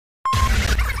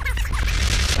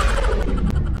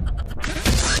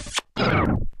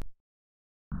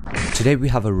Today we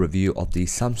have a review of the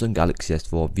Samsung Galaxy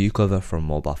S4 view cover from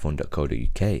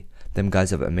mobilephone.co.uk. Them guys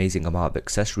have an amazing amount of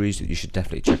accessories that you should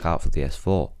definitely check out for the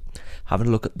S4. Having a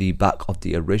look at the back of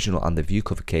the original and the view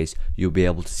cover case, you'll be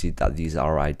able to see that these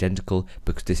are identical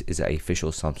because this is an official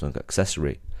Samsung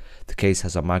accessory. The case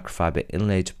has a microfiber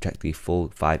inlay to protect the full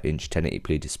 5-inch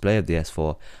 1080p display of the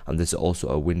S4, and there's also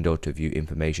a window to view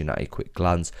information at a quick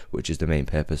glance, which is the main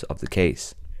purpose of the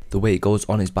case. The way it goes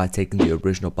on is by taking the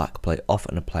original backplate off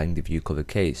and applying the view cover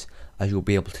case. As you'll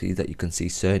be able to see that you can see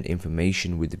certain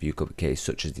information with the view cover case,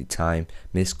 such as the time,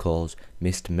 missed calls,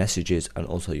 missed messages, and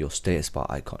also your status bar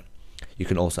icon. You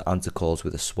can also answer calls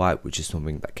with a swipe, which is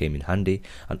something that came in handy,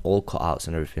 and all cutouts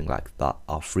and everything like that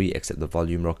are free except the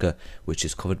volume rocker, which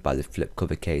is covered by the flip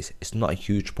cover case. It's not a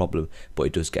huge problem, but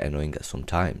it does get annoying at some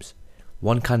times.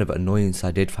 One kind of annoyance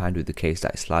I did find with the case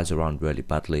that it slides around really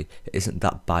badly. It isn't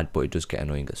that bad, but it does get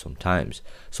annoying at some times.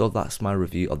 So that's my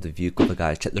review of the view cover,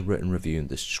 guys. Check the written review in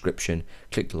the description,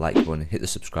 click the like button, hit the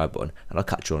subscribe button, and I'll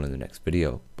catch you all in the next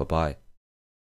video. Bye bye.